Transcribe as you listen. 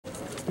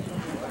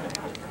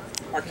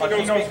Our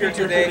keynote speaker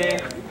today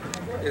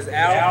is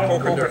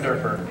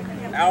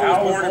AllenKochenderfer.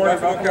 Al was born in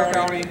Buffalo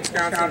County,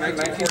 Wisconsin in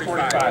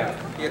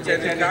 1945. He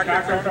attended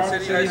Cochenderfer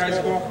City High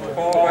School,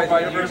 followed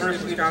by the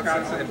University of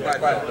Wisconsin in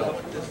Platteville.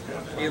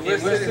 He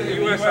enlisted in the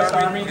U.S.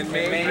 Army in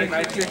May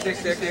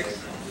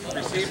 1966,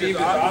 received his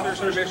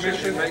officer's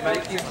commission in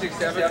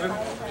 1967,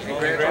 and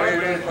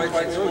graduated from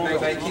flight school in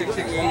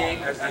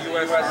 1968 as the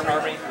U.S.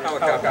 Army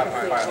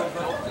helicopter pilot.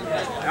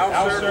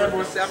 Al served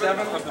with 7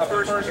 of the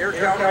first Air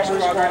Cavalry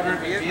Squadron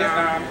in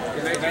Vietnam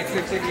in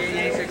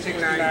 1968,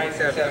 69, and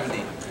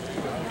 70.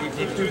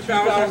 He flew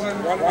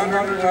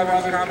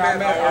 2,111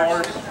 combat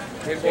hours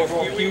in both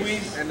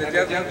Hueys and the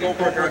deadly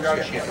Gopher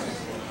gunships.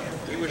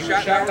 He was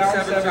shot down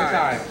 7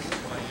 times.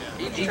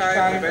 Each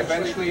time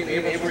eventually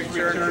being able to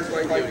return to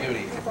flight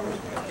duty.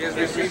 He has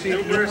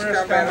received numerous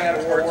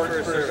combat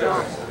awards for his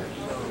service.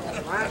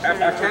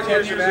 After 10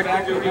 years of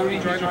active duty,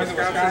 he joined the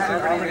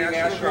Wisconsin Army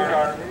National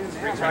Guard,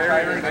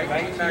 retiring in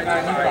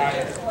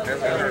 1995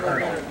 as a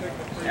colonel.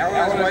 Al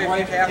and his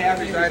wife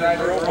Kathy reside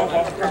in rural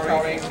Buffalo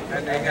County,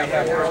 and they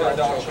have 4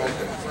 adult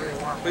children.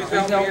 Please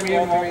help me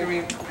in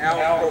welcoming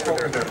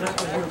AllenKochenderfer.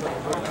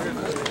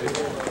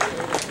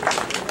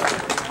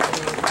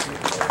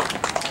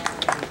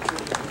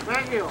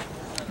 Thank you.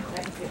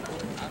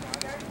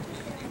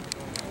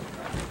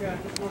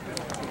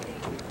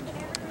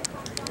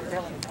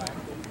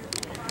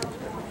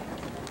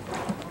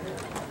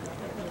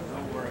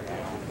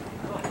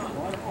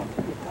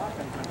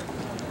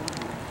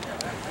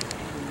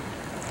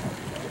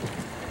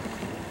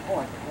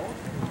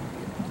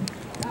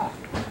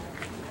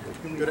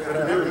 Good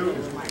afternoon.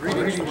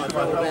 Greetings to my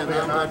fellow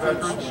Vietnam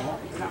veterans,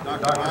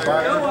 Dr.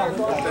 Meyer,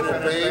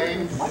 Lieutenant Bain,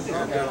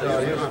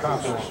 and his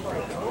accomplice.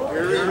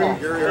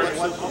 Gary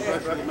Alexis,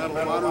 Professional Medal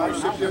of Honor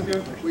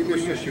recipient, we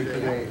miss you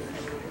today.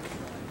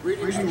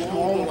 Greetings to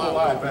all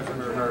alive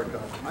veterans of America.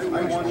 I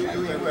want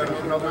you at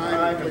another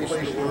time and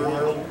place in the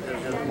world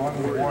as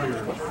among the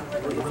warriors.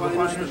 We're the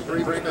finest and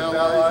bravest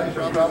allies,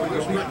 and probably the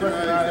least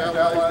recognized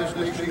allies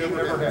this nation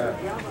ever had.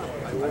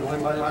 I will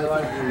lend my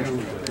life to you.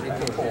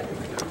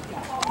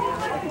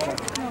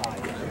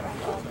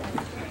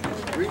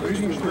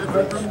 Greetings to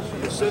veterans,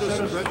 the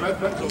citizens,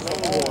 veterans of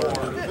all wars,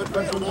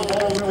 veterans of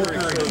all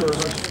military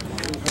service,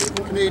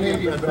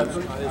 Canadian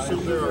veterans. I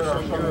assume there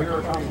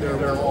are some here,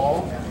 they're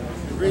all.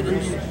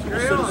 Greetings to the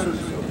citizens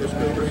of this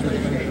great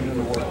nation in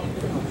the world.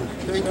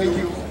 Thank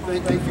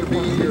you for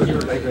being here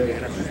today.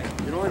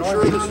 You know, I'm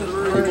sure this is a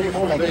very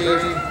emotional day, a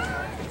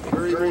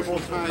very emotional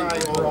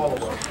time for all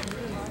of us.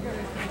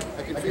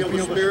 I can feel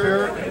the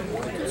spirit, I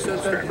can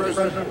sense the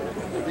presence of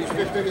these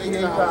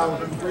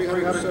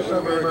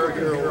 58,307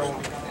 American heroes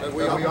that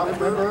we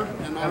remember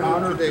and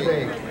honor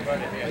today.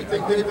 I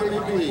think they will be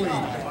pleased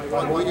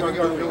by what we are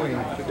doing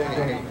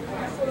today.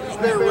 Just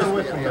bear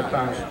with me at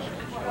times.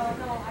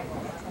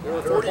 There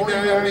are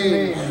 49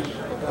 names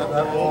of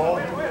that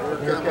wall.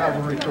 They're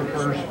cavalry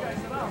troopers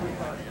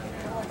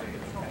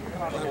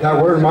that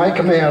were in my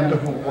command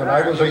when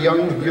I was a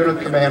young unit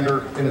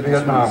commander in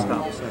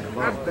Vietnam.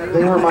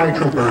 They were my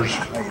troopers.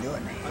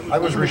 I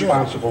was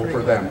responsible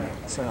for them.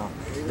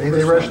 May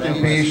they rest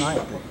in peace,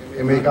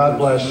 and may God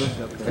bless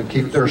and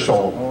keep their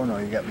soul. Oh no,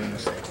 you got me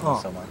mistaken.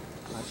 Someone.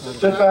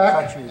 Sit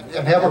back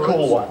and have a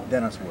cool one.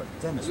 Dennis Wood.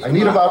 I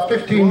need about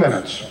 15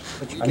 minutes.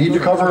 I need to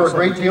cover a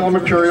great deal of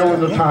material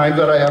in the time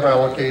that I have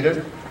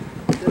allocated.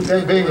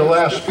 And being the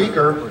last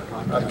speaker,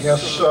 I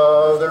guess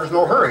there's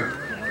no hurry.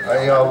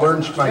 I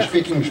learned my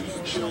speaking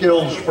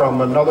skills from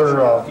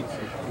another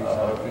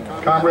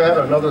comrade,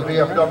 another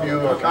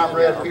VFW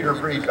comrade, Peter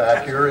Breed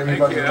back here.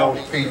 Anybody who knows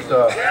Pete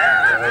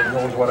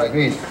knows what I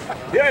mean.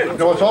 You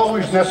know, it's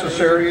always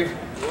necessary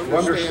to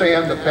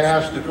understand the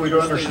past if we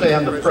don't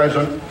understand the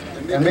present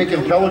and make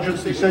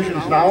intelligent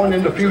decisions now and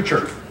in the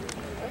future.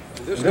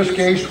 In this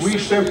case, we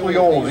simply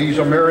owe these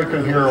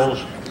American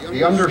heroes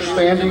the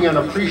understanding and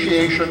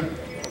appreciation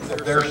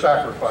of their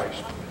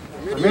sacrifice.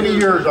 For many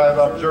years I've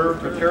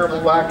observed the terrible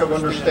lack of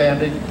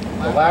understanding,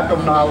 the lack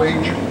of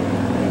knowledge,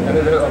 and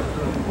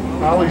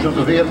knowledge of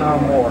the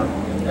Vietnam War,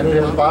 and it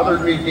has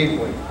bothered me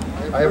deeply.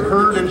 I have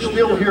heard and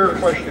still hear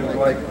questions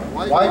like,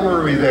 why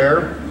were we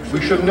there? We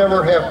should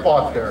never have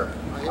fought there.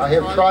 I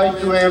have tried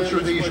to answer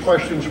these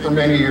questions for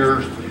many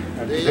years,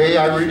 and today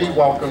I really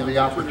welcome the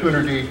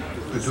opportunity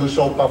to do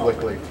so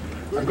publicly.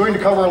 I'm going to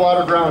cover a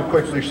lot of ground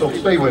quickly, so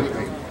stay with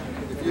me.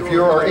 If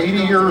you are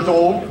 80 years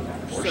old,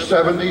 or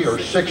 70, or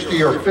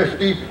 60, or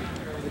 50,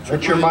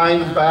 let your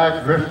mind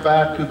drift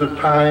back to the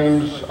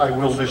times I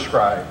will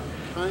describe.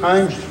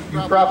 Times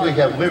you probably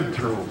have lived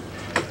through.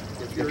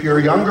 If you're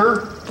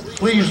younger,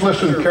 please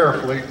listen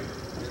carefully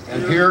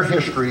and hear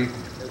history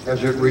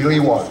as it really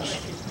was.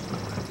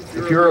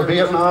 If you're a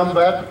Vietnam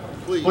vet,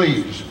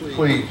 please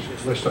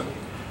listen.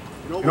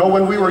 You know,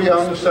 when we were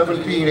young,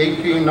 17,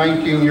 18,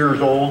 19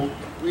 years old,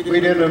 we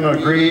didn't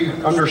agree,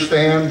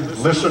 understand,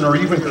 listen, or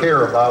even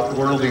care about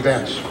world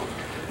events.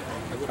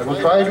 I will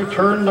try to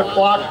turn the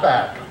clock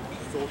back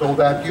so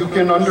that you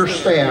can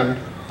understand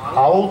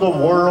how the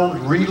world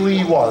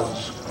really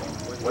was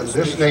when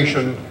this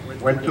nation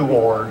went to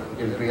war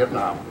in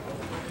Vietnam.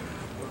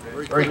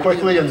 Very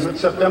quickly, in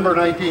September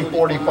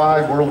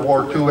 1945, World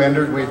War II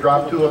ended. We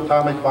dropped 2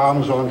 atomic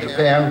bombs on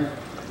Japan.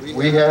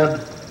 We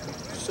had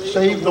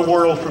saved the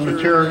world from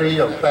the tyranny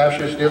of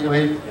fascist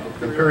Italy,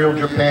 Imperial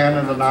Japan,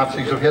 and the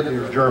Nazis of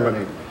Hitler's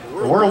Germany.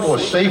 The world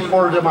was safe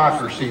for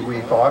democracy, we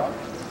thought,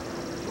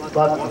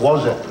 but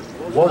was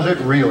it? Was it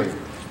really?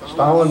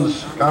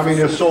 Stalin's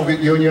communist Soviet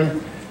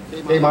Union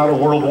came out of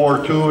World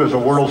War II as a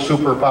world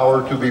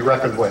superpower to be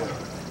reckoned with.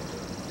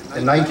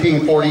 In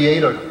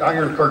 1948, an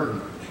Iron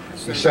Curtain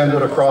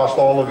descended across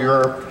all of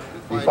Europe,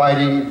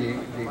 dividing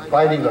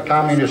the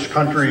communist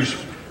countries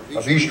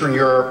of Eastern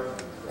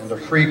Europe and the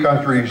free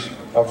countries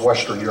of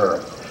Western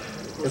Europe.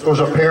 It was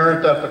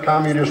apparent that the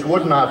communists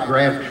would not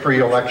grant free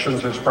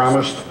elections as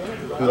promised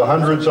to the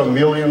hundreds of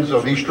millions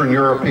of Eastern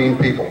European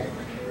people.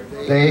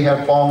 They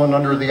had fallen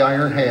under the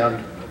iron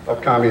hand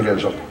of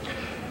communism,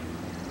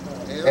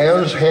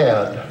 as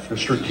had the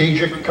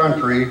strategic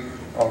country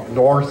of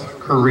North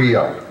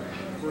Korea.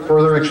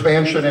 Further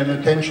expansion and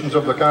intentions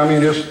of the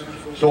communist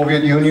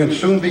Soviet Union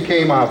soon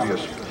became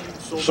obvious.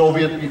 The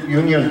Soviet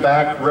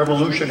Union-backed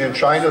revolution in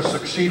China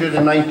succeeded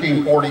in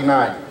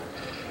 1949.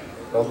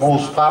 The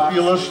most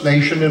populous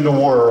nation in the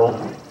world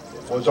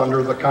was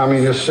under the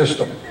communist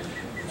system.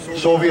 The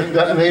Soviets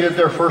detonated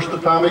their first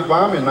atomic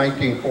bomb in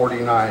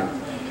 1949,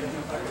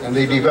 and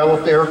they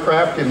developed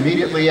aircraft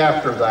immediately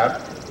after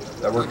that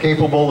were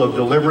capable of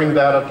delivering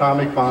that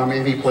atomic bomb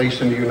any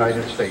place in the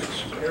United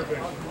States.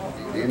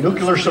 The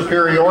nuclear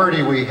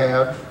superiority we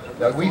had,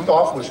 that we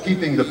thought was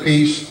keeping the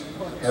peace,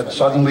 had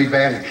suddenly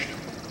vanished.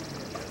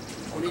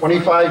 On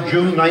 25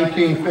 June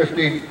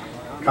 1950,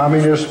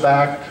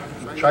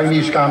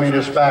 Chinese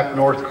communist-backed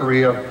North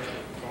Korea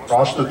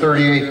crossed the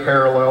 38th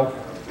parallel,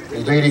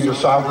 invading the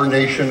sovereign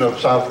nation of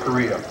South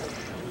Korea.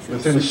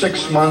 Within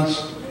 6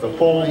 months, the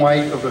full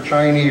might of the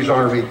Chinese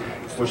army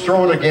was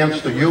thrown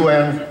against the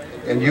UN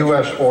and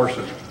US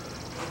forces.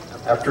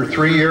 After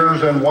 3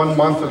 years and 1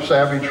 month of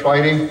savage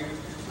fighting,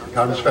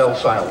 guns fell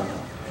silent.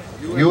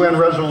 The UN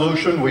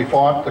resolution we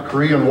fought the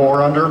Korean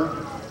War under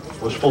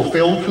was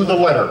fulfilled to the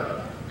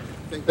letter.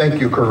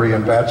 Thank you,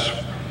 Korean vets.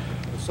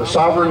 The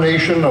sovereign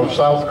nation of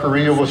South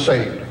Korea was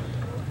saved.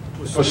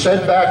 It was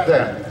said back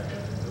then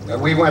that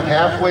we went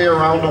halfway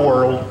around the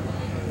world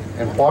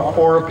and fought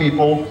for a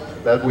people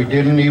that we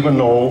didn't even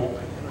know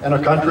and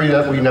a country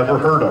that we never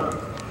heard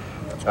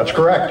of. That's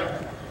correct.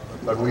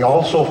 But we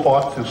also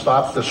fought to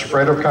stop the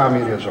spread of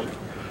communism.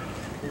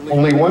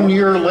 Only 1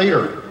 year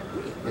later,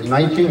 in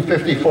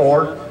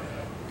 1954,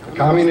 the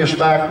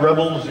communist-backed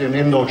rebels in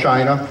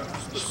Indochina,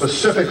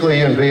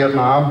 specifically in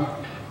Vietnam,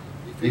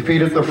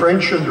 defeated the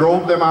French and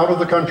drove them out of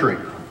the country.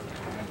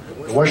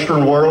 The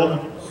Western world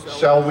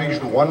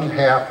salvaged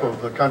 1/2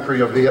 of the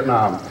country of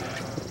Vietnam.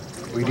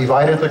 We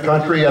divided the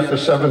country at the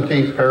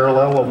 17th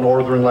parallel of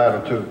northern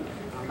latitude.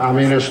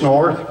 Communist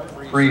north,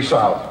 free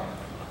south.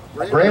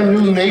 A brand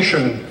new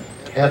nation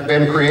had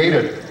been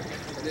created,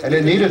 and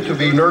it needed to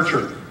be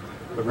nurtured,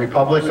 the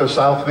Republic of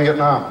South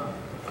Vietnam.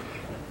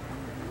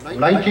 From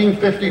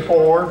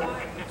 1954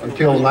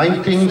 until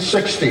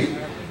 1960,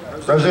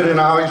 President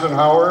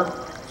Eisenhower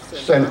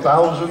sent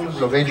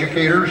thousands of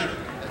educators,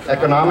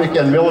 economic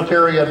and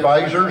military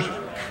advisors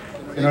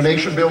in a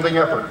nation-building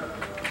effort.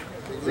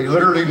 They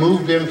literally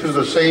moved into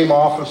the same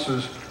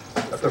offices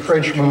that the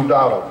French moved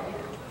out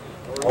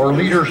of. Our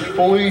leaders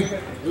fully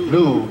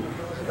knew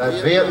that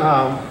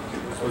Vietnam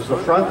was the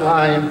front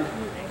line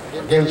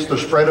against the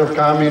spread of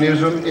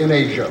communism in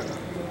Asia.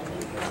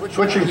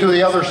 Switching to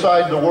the other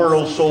side of the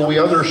world so we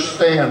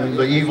understand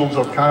the evils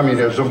of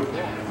communism,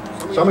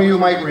 some of you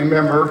might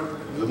remember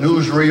the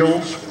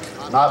newsreels,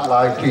 not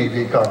live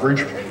TV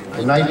coverage,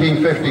 in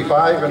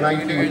 1955 and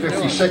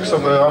 1956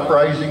 of the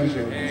uprisings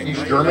in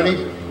East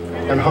Germany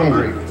and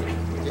Hungary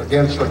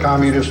against the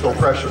communist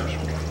oppressors.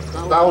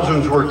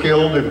 Thousands were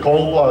killed in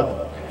cold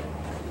blood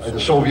by the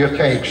Soviet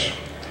tanks.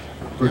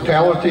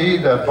 Brutality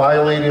that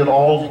violated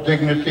all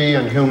dignity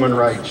and human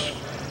rights.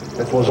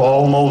 It was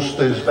almost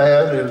as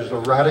bad as the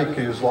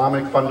radical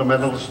Islamic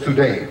fundamentalists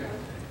today.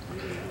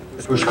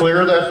 It was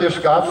clear that this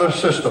godless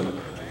system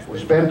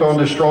was bent on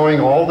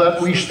destroying all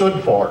that we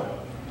stood for,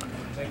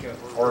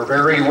 our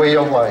very way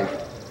of life.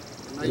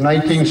 In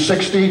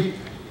 1960,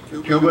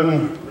 the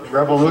Cuban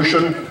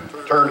Revolution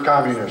turned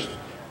communist.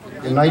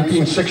 In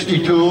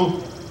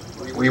 1962,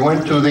 we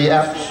went to the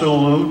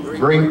absolute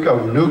brink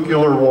of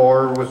nuclear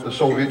war with the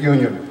Soviet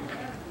Union.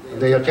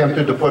 They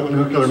attempted to put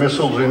nuclear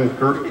missiles in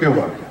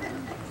Cuba.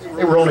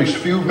 They were only a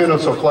few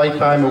minutes of flight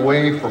time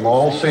away from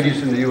all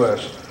cities in the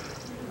US.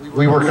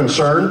 We were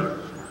concerned.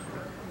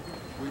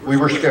 We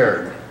were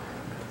scared.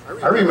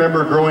 I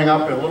remember growing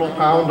up in a little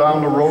town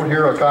down the road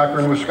here at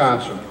Cochrane,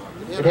 Wisconsin.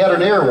 It had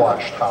an air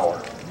watch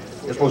tower.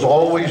 It was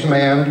always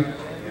manned.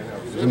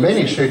 In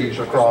many cities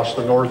across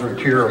the northern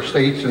tier of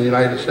states in the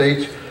United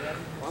States,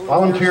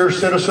 volunteer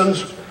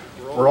citizens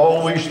were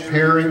always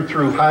peering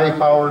through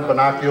high-powered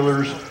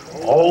binoculars,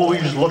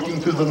 always looking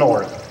to the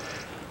north.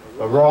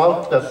 The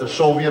route that the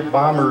Soviet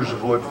bombers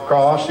would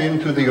cross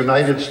into the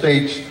United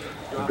States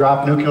to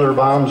drop nuclear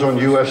bombs on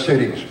US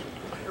cities.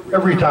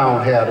 Every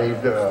town had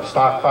a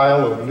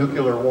stockpile of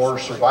nuclear war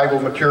survival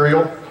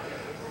material.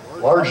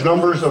 Large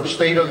numbers of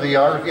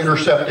state-of-the-art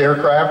intercept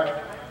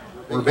aircraft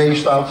were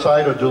based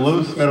outside of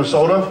Duluth,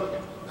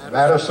 Minnesota,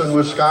 Madison,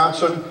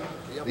 Wisconsin,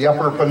 the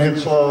Upper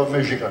Peninsula of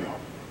Michigan.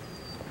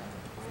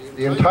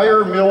 The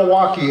entire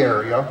Milwaukee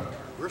area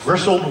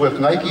bristled with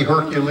Nike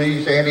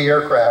Hercules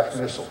anti-aircraft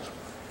missiles.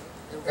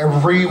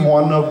 Every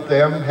one of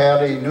them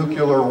had a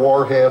nuclear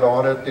warhead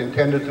on it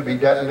intended to be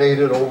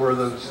detonated over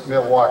the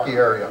Milwaukee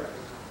area.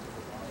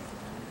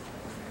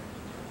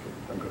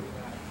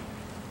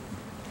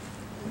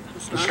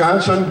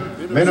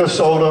 Wisconsin,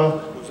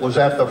 Minnesota was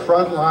at the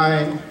front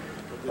line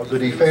of the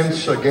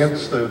defense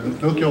against the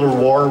nuclear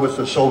war with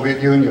the Soviet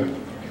Union.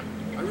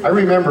 I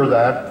remember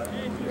that,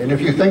 and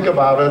if you think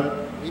about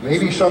it,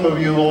 maybe some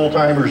of you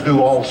old-timers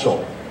do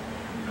also.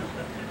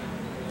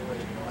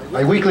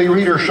 My weekly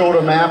reader showed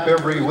a map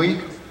every week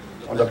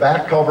on the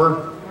back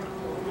cover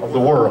of the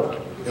world.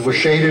 It was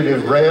shaded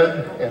in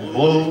red and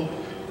blue,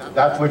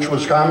 that which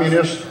was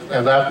communist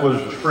and that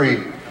was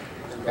free,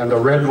 and the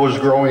red was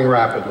growing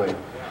rapidly.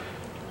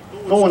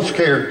 No one's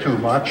cared too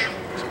much.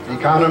 The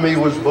economy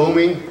was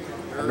booming,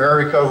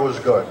 America was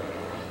good.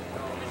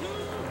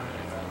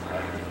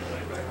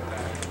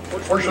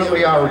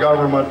 Fortunately, our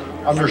government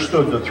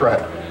understood the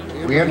threat.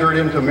 We entered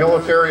into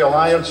military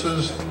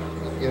alliances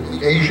in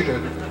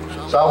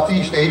the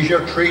Southeast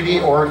Asia Treaty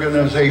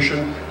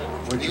Organization,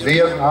 which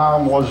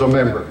Vietnam was a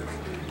member.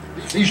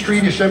 These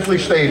treaties simply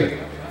stated,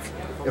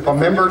 if a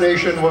member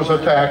nation was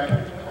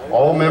attacked,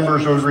 all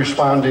members would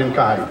respond in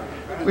kind.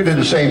 We did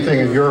the same thing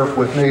in Europe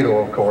with NATO,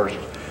 of course.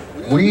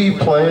 We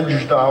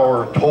pledged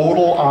our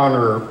total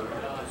honor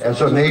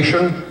as a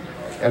nation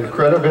and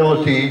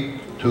credibility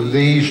to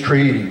these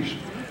treaties.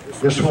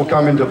 This will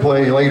come into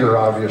play later,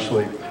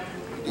 obviously.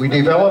 We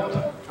developed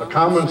a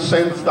common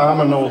sense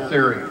domino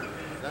theory.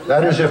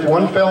 That is, if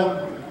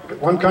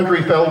one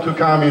country fell to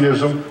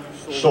communism,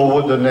 so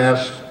would the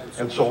next,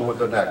 and so would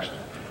the next.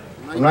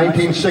 From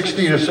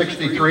 1960 to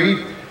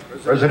 63,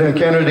 President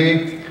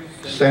Kennedy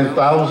sent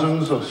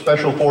thousands of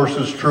Special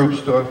Forces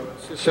troops to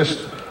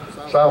assist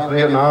South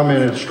Vietnam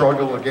in its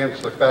struggle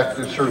against the fact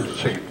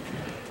insurgency.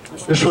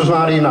 This was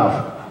not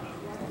enough.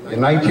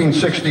 In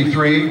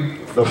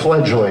 1963, the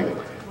fledgling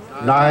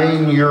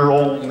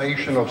 9-year-old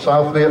nation of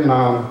South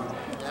Vietnam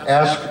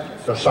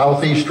asked the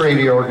Southeast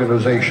Treaty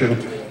Organization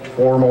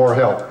for more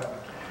help.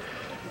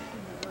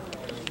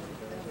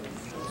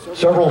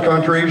 Several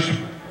countries,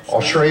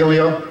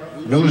 Australia,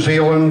 New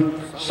Zealand,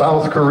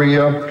 South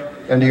Korea,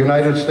 and the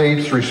United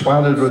States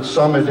responded with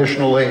some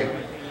additional aid.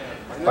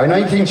 By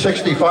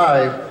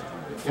 1965,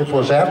 it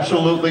was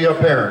absolutely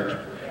apparent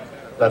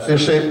that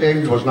this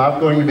aid was not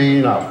going to be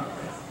enough.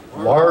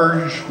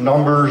 Large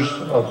numbers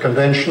of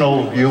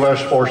conventional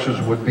U.S.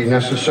 forces would be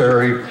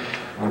necessary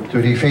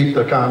to defeat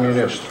the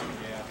communists.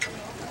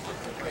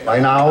 By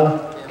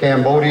now,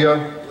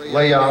 Cambodia,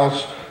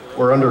 Laos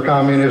were under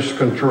communist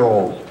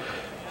control.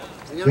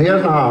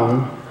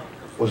 Vietnam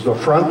was the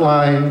front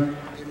line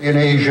in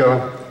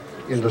Asia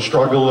in the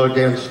struggle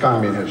against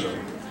communism.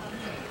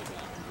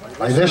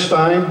 By this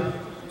time,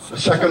 the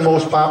second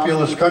most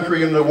populous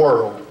country in the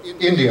world,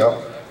 India,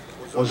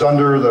 was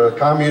under the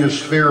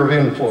communist sphere of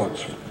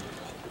influence.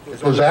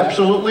 It was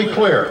absolutely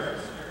clear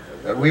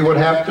that we would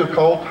have to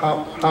call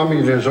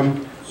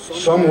communism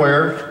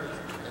somewhere,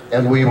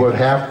 and we would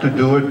have to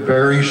do it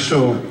very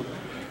soon.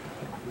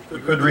 We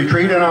could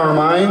retreat in our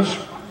minds,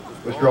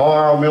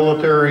 withdraw our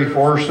military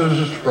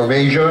forces from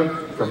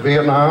Asia, from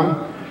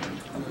Vietnam.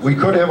 We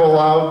could have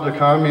allowed the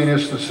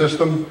communist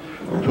system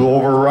to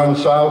overrun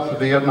South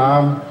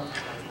Vietnam,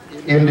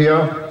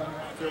 India,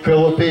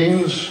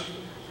 Philippines,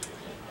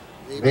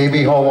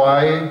 maybe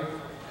Hawaii,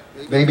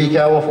 maybe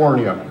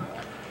California.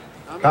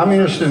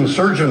 Communist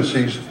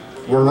insurgencies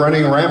were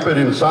running rampant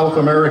in South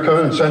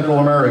America and Central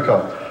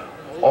America,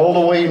 all the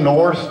way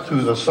north to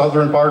the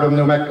southern part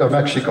of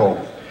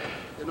Mexico.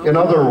 In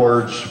other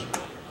words,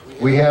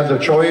 we had the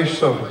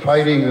choice of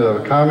fighting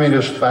the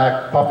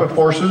communist-backed puppet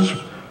forces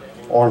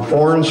on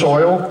foreign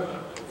soil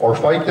or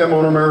fight them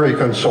on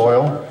American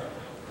soil,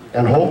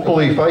 and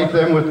hopefully fight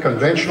them with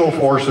conventional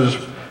forces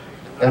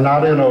and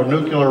not in a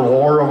nuclear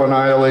war of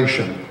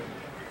annihilation.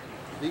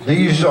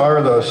 These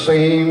are the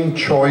same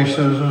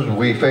choices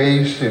we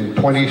face in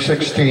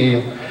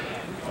 2016.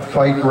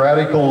 Fight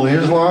radical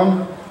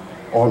Islam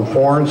on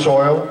foreign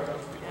soil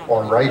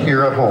or right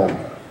here at home.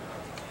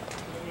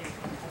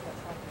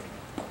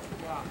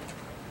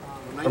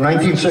 From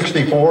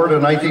 1964 to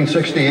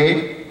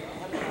 1968,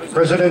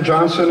 President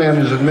Johnson and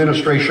his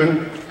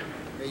administration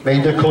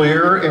made the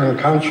clear and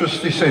conscious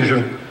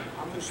decision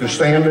to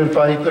stand and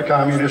fight the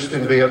communists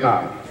in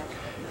Vietnam.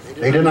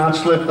 They did not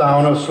slip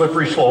down a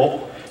slippery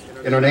slope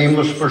in an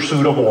aimless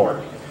pursuit of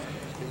war.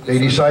 They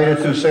decided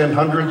to send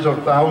hundreds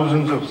of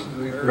thousands of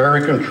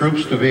American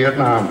troops to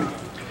Vietnam.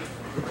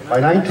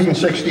 By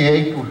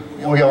 1968,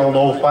 we all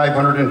know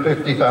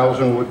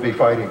 550,000 would be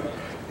fighting,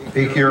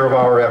 peak year of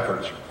our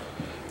efforts.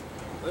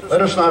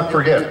 Let us not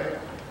forget,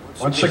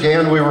 once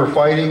again we were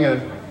fighting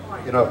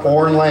in a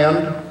foreign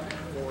land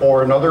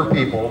for another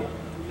people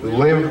who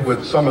lived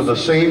with some of the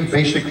same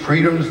basic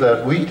freedoms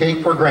that we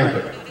take for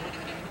granted.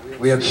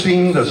 We had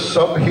seen the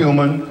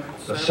subhuman,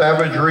 the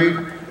savagery,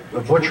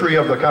 the butchery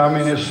of the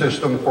communist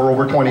system for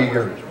over 20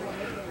 years.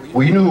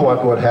 We knew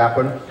what would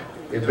happen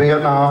in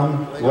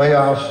Vietnam,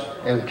 Laos,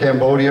 and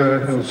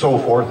Cambodia, and so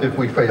forth if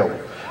we failed.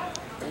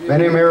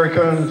 Many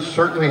Americans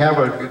certainly have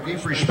a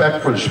deep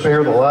respect for to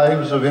spare the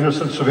lives of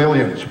innocent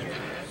civilians.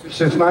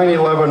 Since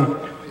 9/11,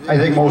 I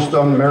think most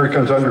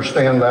Americans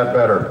understand that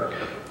better.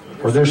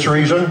 For this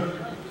reason,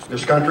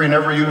 this country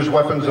never used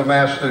weapons of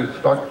mass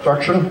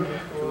destruction,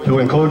 to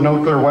include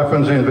nuclear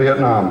weapons in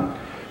Vietnam.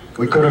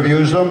 We could have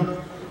used them,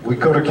 we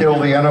could have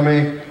killed the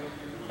enemy,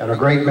 and a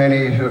great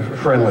many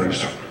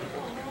friendlies.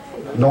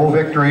 No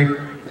victory,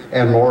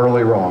 and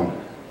morally wrong.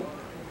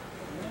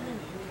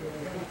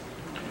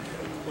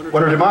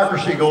 When a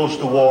democracy goes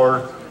to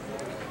war,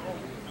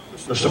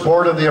 the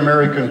support of the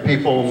American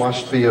people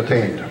must be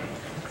attained.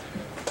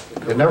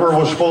 It never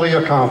was fully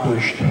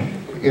accomplished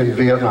in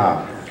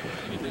Vietnam.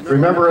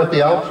 Remember, at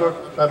the outset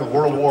of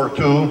World War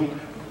II,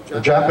 the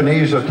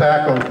Japanese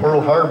attack on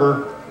Pearl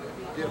Harbor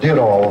did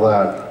all of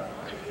that.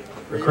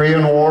 The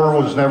Korean War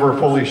was never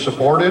fully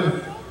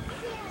supported.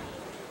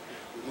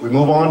 We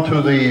move on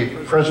to the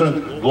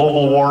present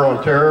global war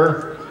on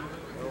terror.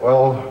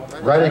 Well,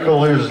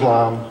 radical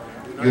Islam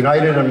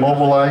united and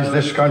mobilized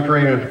this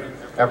country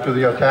after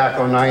the attack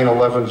on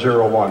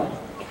 9/11/01.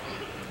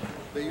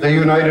 They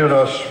united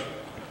us.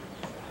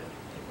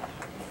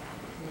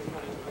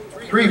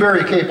 Three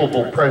very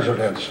capable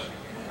presidents,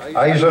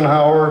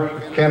 Eisenhower,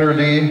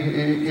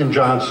 Kennedy, and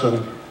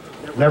Johnson,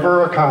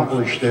 never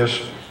accomplished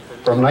this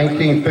from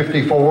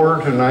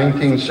 1954 to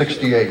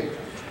 1968.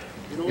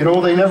 You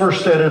know, they never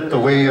said it the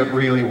way it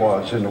really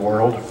was in the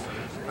world.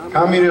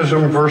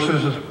 Communism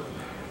versus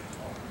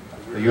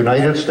the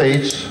United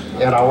States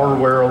and our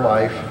way of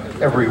life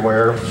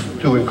everywhere,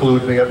 to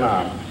include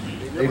Vietnam.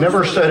 They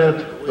never said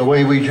it the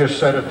way we just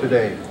said it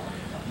today.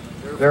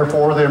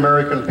 Therefore, the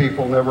American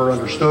people never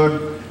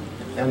understood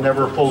and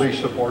never fully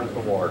supported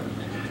the war.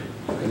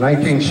 In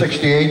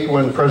 1968,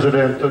 when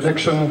President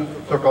Nixon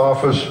took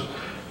office,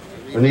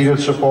 the needed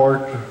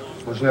support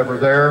was never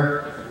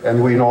there,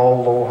 and we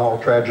all know how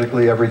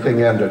tragically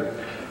everything ended.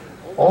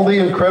 All the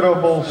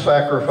incredible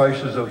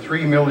sacrifices of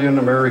 3 million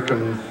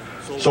American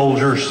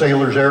soldiers,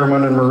 sailors,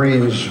 airmen, and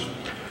Marines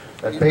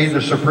that paid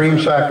the supreme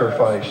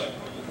sacrifice,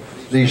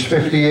 these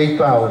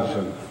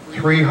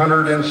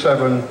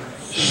 58,307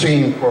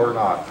 seem for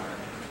naught.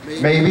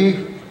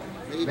 Maybe,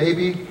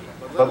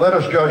 but let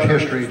us judge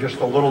history just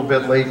a little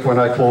bit late when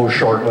I close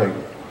shortly.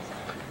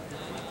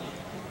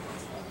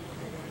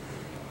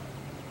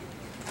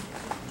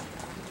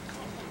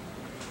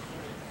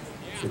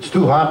 It's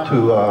too hot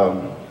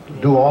to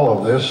do all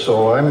of this,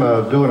 so I'm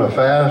doing a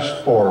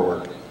fast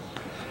forward.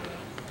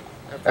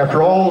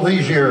 After all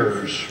these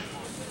years,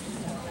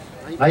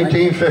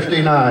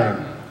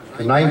 1959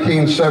 to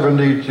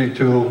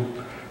 1972,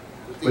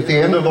 with the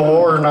end of the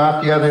war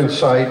not yet in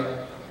sight,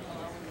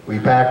 we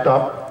packed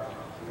up,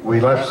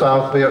 we left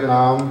South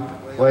Vietnam,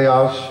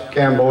 Laos,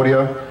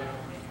 Cambodia,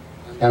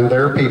 and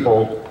their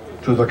people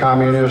to the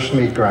communist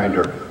meat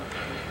grinder.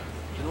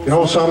 You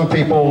know, some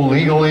people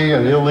legally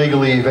and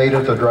illegally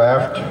evaded the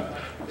draft.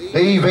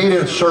 They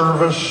evaded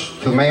service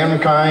to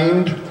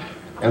mankind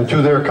and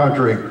to their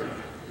country,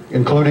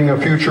 including a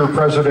future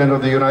President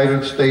of the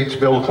United States,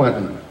 Bill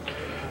Clinton.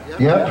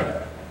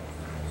 Yet,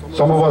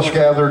 some of us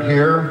gathered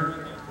here,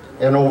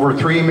 and over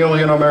 3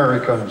 million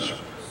Americans,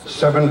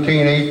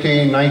 17,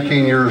 18,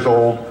 19 years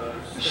old,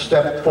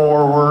 stepped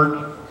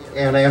forward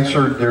and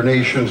answered their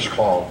nation's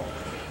call.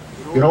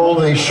 You know,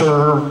 they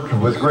served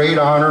with great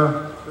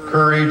honor,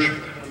 courage,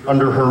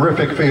 under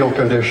horrific field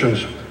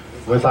conditions,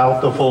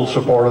 without the full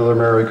support of the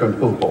American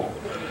people.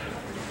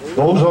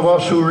 Those of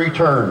us who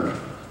returned,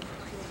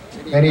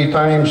 many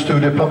times to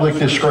the public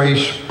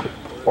disgrace,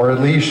 or at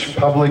least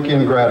public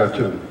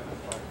ingratitude.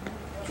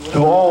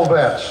 To all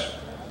vets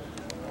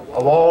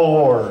of all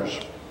wars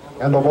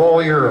and of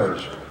all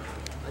eras,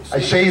 I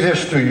say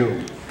this to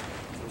you: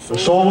 the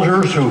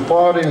soldiers who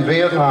fought in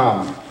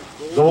Vietnam,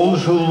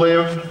 those who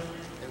lived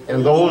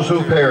and those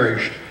who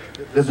perished,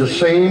 did the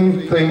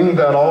same thing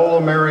that all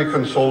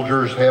American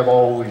soldiers have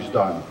always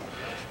done.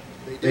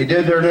 They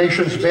did their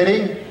nation's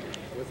bidding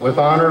with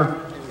honor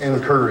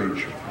and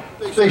courage.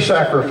 They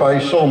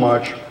sacrificed so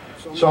much,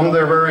 some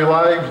their very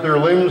lives, their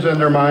limbs, and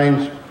their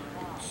minds,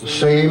 the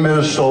same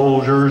as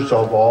soldiers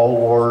of all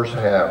wars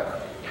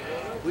have.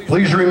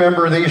 Please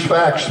remember these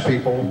facts,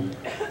 people.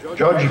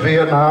 Judge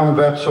Vietnam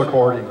vets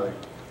accordingly.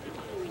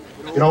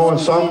 You know, in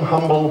some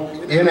humble,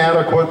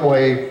 inadequate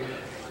way,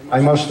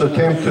 I must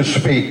attempt to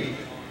speak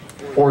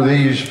for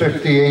these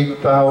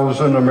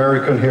 58,000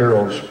 American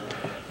heroes.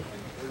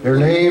 Their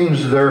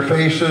names, their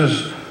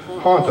faces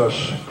haunt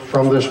us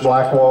from this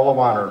black wall of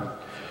honor.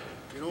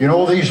 You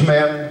know, these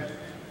men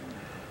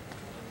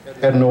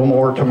had no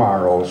more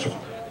tomorrows.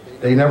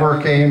 They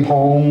never came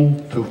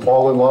home to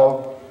fall in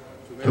love,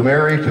 to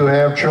marry, to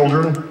have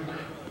children.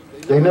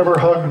 They never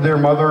hugged their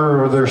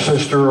mother or their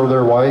sister or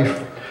their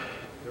wife.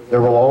 There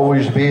will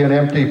always be an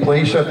empty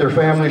place at their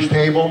family's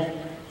table,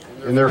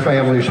 in their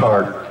family's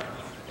heart.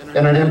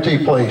 And an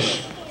empty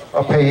place,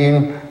 a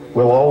pain,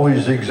 will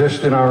always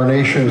exist in our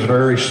nation's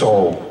very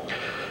soul.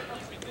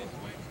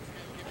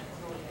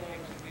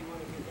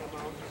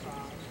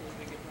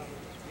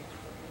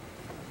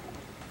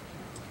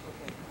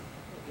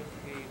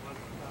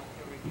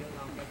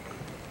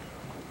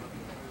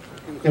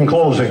 In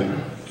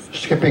closing,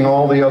 skipping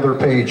all the other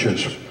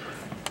pages,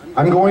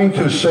 I'm going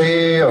to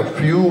say a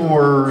few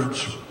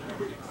words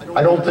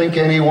I don't think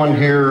anyone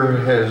here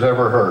has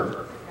ever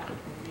heard.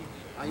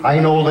 I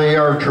know they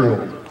are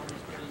true.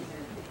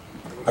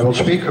 I will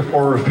speak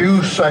for a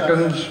few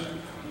seconds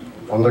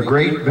on the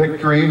great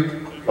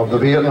victory of the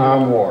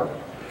Vietnam War.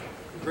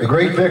 The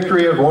great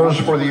victory it was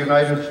for the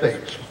United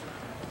States.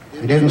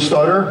 I didn't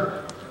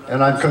stutter,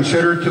 and I'm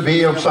considered to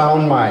be of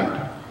sound mind.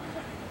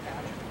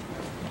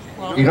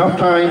 Enough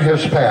time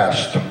has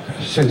passed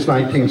since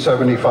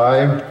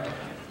 1975,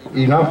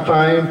 enough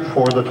time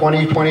for the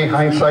 2020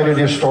 hindsighted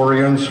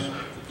historians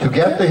to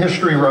get the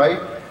history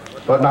right,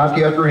 but not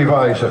yet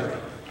revise it.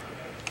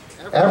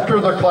 After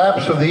the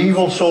collapse of the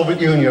evil Soviet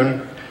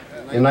Union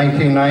in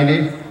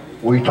 1990,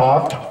 we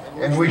talked,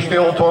 and we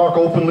still talk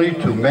openly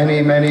to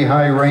many, many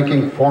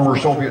high-ranking former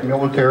Soviet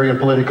military and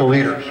political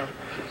leaders.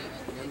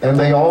 And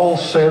they all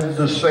said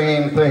the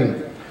same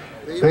thing.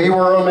 They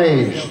were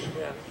amazed,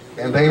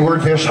 and they were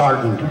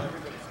disheartened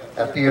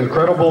at the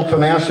incredible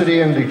tenacity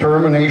and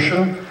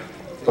determination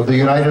of the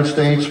United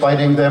States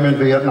fighting them in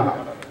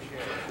Vietnam.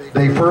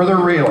 They further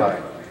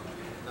realized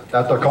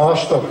that the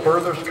cost of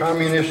further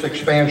communist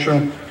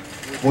expansion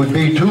would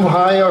be too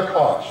high a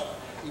cost,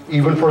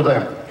 even for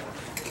them.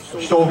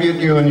 The Soviet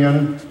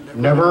Union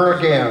never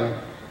again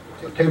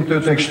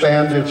attempted to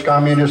expand its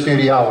communist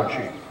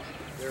ideology.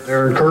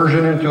 Their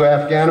incursion into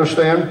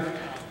Afghanistan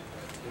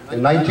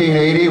in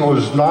 1980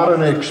 was not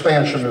an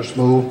expansionist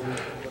move,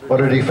 but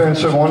a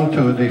defensive one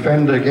to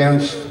defend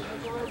against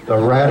the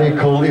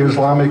radical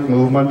Islamic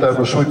movement that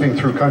was sweeping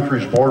through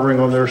countries bordering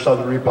on their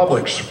southern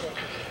republics.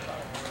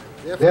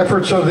 The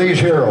efforts of these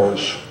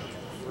heroes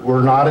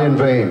were not in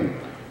vain.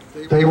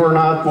 They were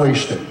not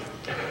wasted.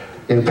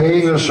 In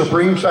paying the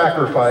supreme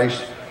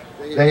sacrifice,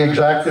 they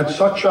exacted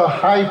such a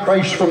high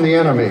price from the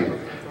enemy,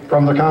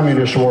 from the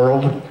communist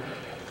world.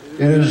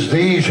 It is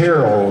these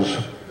heroes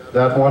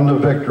that won the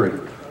victory.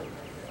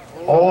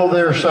 All of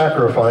their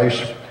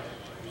sacrifice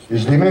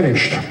is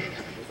diminished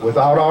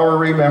without our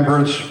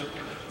remembrance.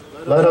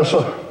 Let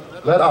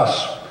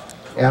us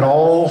and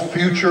all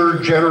future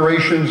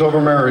generations of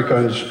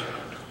Americans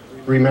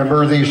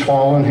remember these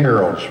fallen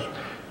heroes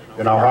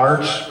in our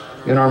hearts,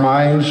 in our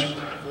minds,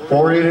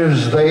 for it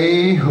is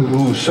they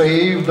who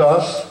saved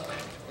us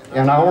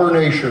and our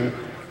nation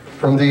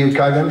from the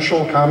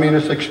eventual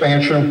communist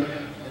expansion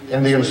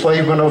and the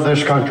enslavement of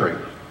this country.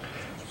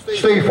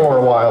 Stay for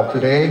a while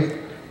today,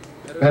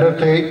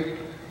 meditate,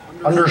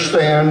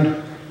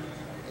 understand,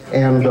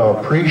 and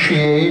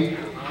appreciate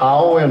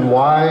how and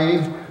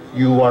why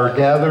you are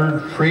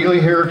gathered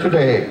freely here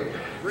today.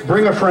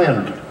 Bring a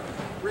friend,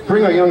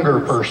 bring a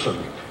younger person,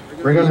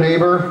 bring a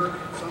neighbor,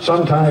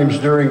 sometimes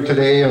during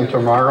today and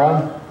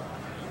tomorrow.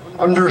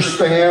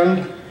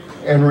 Understand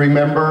and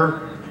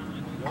remember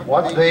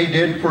what they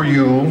did for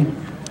you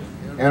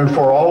and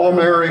for all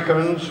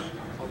Americans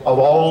of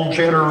all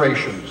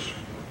generations.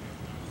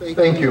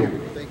 Thank you.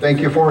 Thank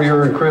you for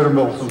your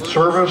incredible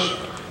service.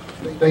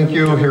 Thank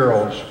you,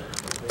 heroes.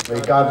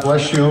 May God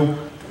bless you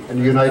in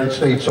the United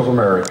States of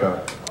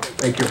America.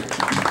 Thank you.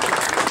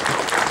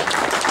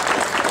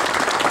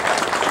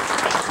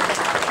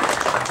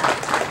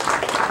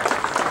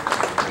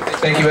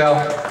 Thank you,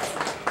 Al.